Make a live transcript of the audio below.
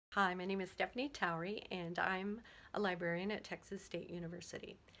Hi, my name is Stephanie Towery, and I'm a librarian at Texas State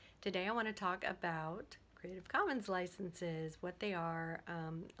University. Today I want to talk about Creative Commons licenses, what they are,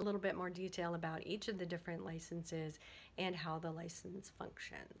 a little bit more detail about each of the different licenses, and how the license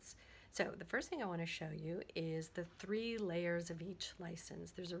functions. So the first thing I want to show you is the 3 layers of each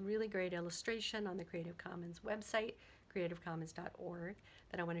license. There's a really great illustration on the Creative Commons website, creativecommons.org,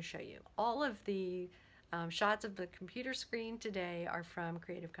 that I want to show you. All of the shots of the computer screen today are from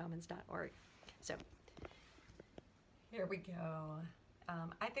creativecommons.org. So here we go.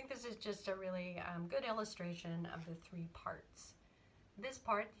 I think this is just a really good illustration of the 3 parts. This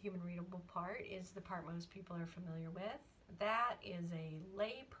part, the human readable part, is the part most people are familiar with. That is a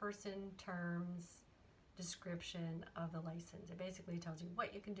layperson terms description of the license. It basically tells you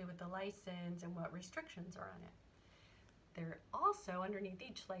what you can do with the license and what restrictions are on it. There also, underneath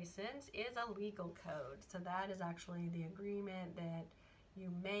each license, is a legal code. So that is actually the agreement that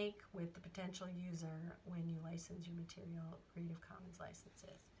you make with the potential user when you license your material, Creative Commons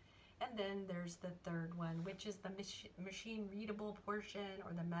licenses. And then there's the third one, which is the machine readable portion,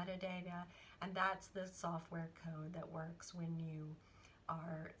 or the metadata, and that's the software code that works when you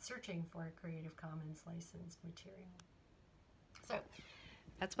are searching for a Creative Commons licensed material. So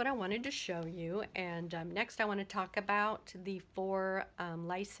that's what I wanted to show you. And next I want to talk about the 4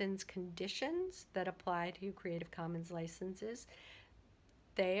 license conditions that apply to Creative Commons licenses.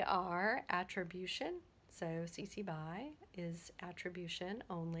 They are attribution. So CC BY is attribution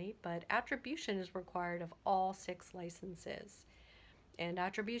only, but attribution is required of all 6 licenses. And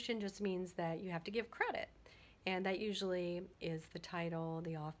attribution just means that you have to give credit. And that usually is the title,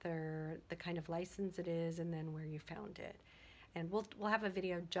 the author, the kind of license it is, and then where you found it. And we'll have a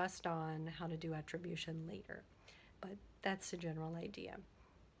video just on how to do attribution later, but that's the general idea.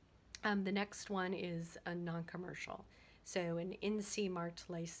 The next one is a non-commercial. So an NC marked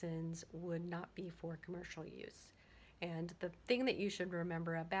license would not be for commercial use. And the thing that you should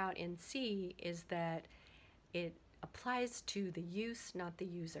remember about NC is that it applies to the use, not the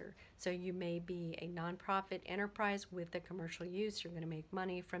user. So you may be a nonprofit enterprise with the commercial use. You're going to make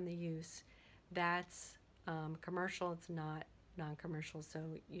money from the use. That's commercial. It's not non-commercial, so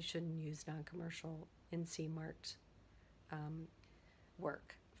you shouldn't use non-commercial NC marked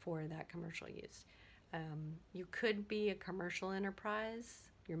work for that commercial use. You could be a commercial enterprise.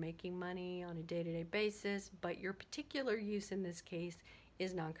 You're making money on a day-to-day basis, but your particular use in this case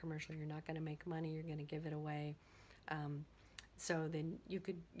is non-commercial. You're not going to make money. You're going to give it away. So then you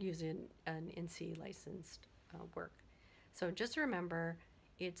could use an NC licensed work. So just remember,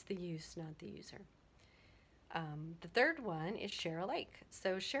 it's the use, not the user. The third one is share alike.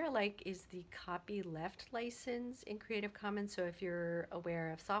 So share alike is the copyleft license in Creative Commons. So if you're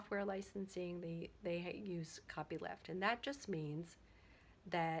aware of software licensing, they use copyleft. And that just means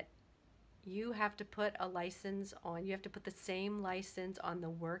that you have to put a license on, you have to put the same license on the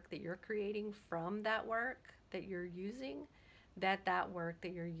work that you're creating from that work that you're using, that work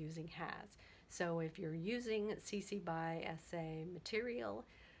that you're using has. So if you're using CC BY SA material,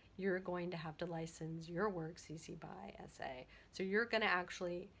 you're going to have to license your work CC BY SA. So you're going to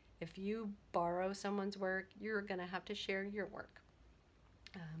actually, if you borrow someone's work, you're going to have to share your work.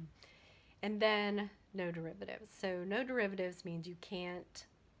 And then no derivatives. So no derivatives means you can't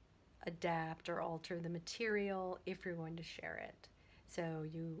adapt or alter the material if you're going to share it. So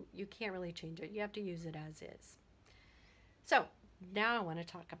you can't really change it. You have to use it as is. So now I want to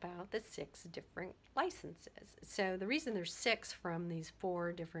talk about the 6 different licenses. So the reason there's 6 from these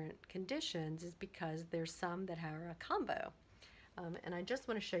 4 different conditions is because there's some that are a combo. And I just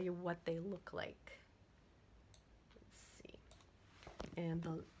want to show you what they look like. Let's see. And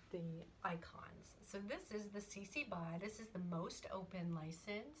the icons. So this is the CC BY. This is the most open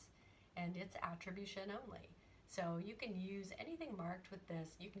license, and it's attribution only. So you can use anything marked with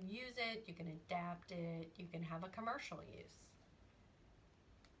this. You can use it, you can adapt it, you can have a commercial use.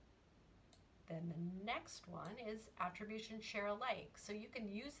 Then the next one is attribution share alike. So you can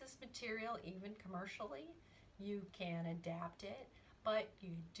use this material even commercially. You can adapt it, but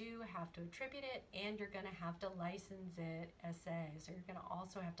you do have to attribute it, and you're going to have to license it SA. So you're going to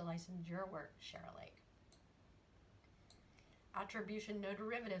also have to license your work share alike. Attribution no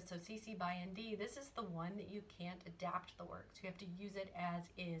derivatives, so CC BY ND, this is the one that you can't adapt the work. So you have to use it as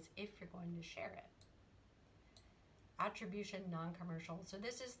is if you're going to share it. Attribution non-commercial, so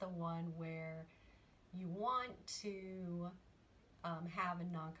this is the one where you want to have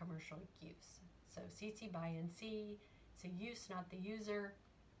a non-commercial use. So CC BY NC, it's a use, not the user.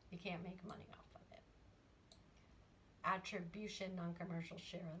 You can't make money off of it. Attribution non-commercial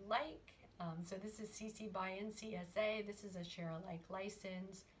share alike. So this is CC BY NC SA. This is a share alike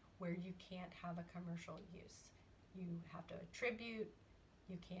license where you can't have a commercial use. You have to attribute,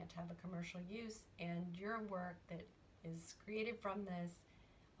 you can't have a commercial use, and your work that is created from this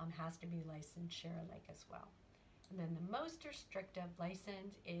has to be licensed share alike as well. And then the most restrictive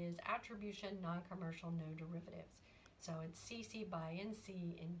license is attribution, non-commercial, no derivatives. So it's CC by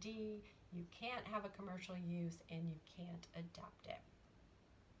NC and D. You can't have a commercial use and you can't adapt it.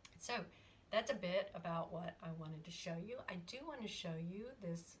 So that's a bit about what I wanted to show you. I do want to show you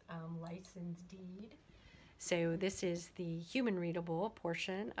this license deed. So this is the human readable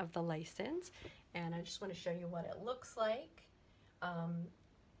portion of the license, and I just want to show you what it looks like.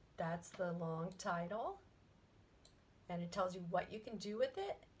 That's the long title, and it tells you what you can do with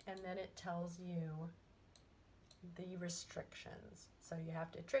it, and then it tells you the restrictions. So you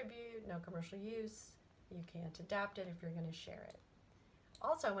have to attribute, no commercial use, you can't adapt it if you're going to share it.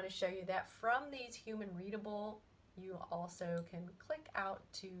 Also, I want to show you that from these human readable, you also can click out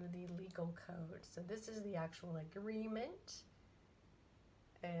to the legal code. So this is the actual agreement,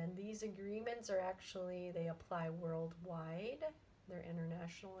 and these agreements are actually, they apply worldwide. They're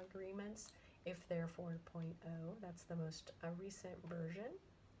international agreements if they're 4.0. That's the most recent version.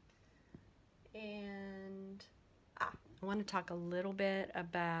 And I want to talk a little bit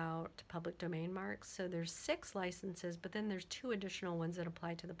about public domain marks. So there's 6 licenses, but then there's 2 additional ones that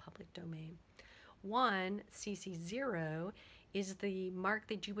apply to the public domain. One, CC0, is the mark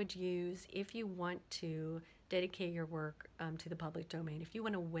that you would use if you want to dedicate your work to the public domain, if you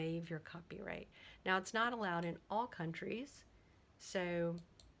want to waive your copyright. Now, it's not allowed in all countries, so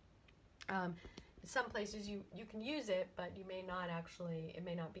some places you can use it, but you may not actually, it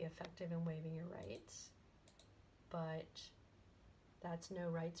may not be effective in waiving your rights. But that's no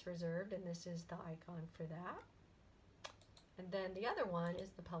rights reserved, and this is the icon for that. And then the other one is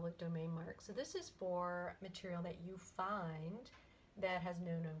the public domain mark. So this is for material that you find that has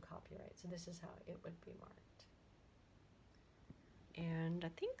no known copyright. So this is how it would be marked. And I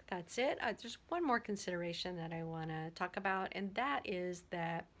think that's it. There's one more consideration that I want to talk about, and that is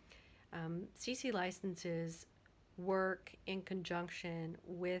that CC licenses work in conjunction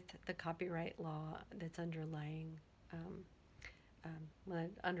with the copyright law that's underlying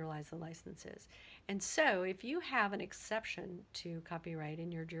what underlies the licenses. And so if you have an exception to copyright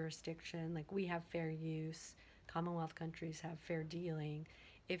in your jurisdiction, like we have fair use, Commonwealth countries have fair dealing,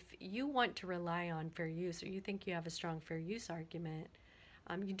 if you want to rely on fair use, or you think you have a strong fair use argument,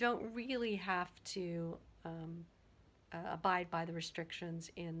 you don't really have to abide by the restrictions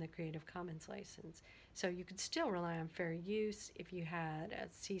in the Creative Commons license. So you could still rely on fair use if you had a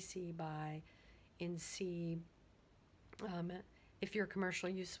CC by NC. If your commercial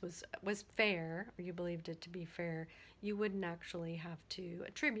use was fair, or you believed it to be fair, you wouldn't actually have to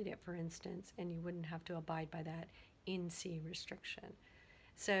attribute it, for instance, and you wouldn't have to abide by that NC restriction.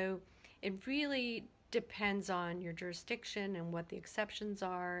 So it really depends on your jurisdiction and what the exceptions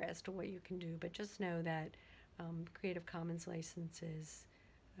are as to what you can do, but just know that Creative Commons licenses,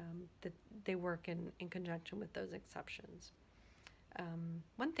 that they work in conjunction with those exceptions.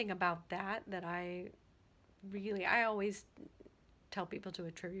 One thing about that I always tell people to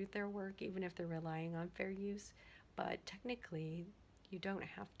attribute their work even if they're relying on fair use, but technically you don't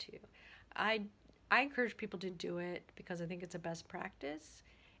have to. I encourage people to do it because I think it's a best practice,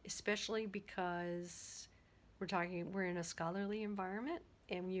 especially because we're in a scholarly environment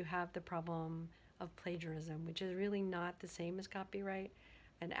and you have the problem of plagiarism, which is really not the same as copyright,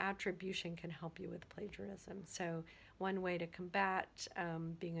 and attribution can help you with plagiarism. So one way to combat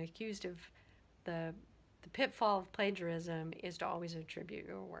being accused of the pitfall of plagiarism is to always attribute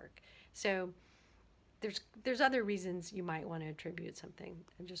your work. So there's other reasons you might want to attribute something.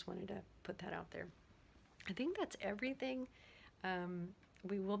 I just wanted to put that out there. I think that's everything.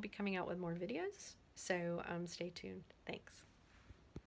 We will be coming out with more videos, so stay tuned. Thanks.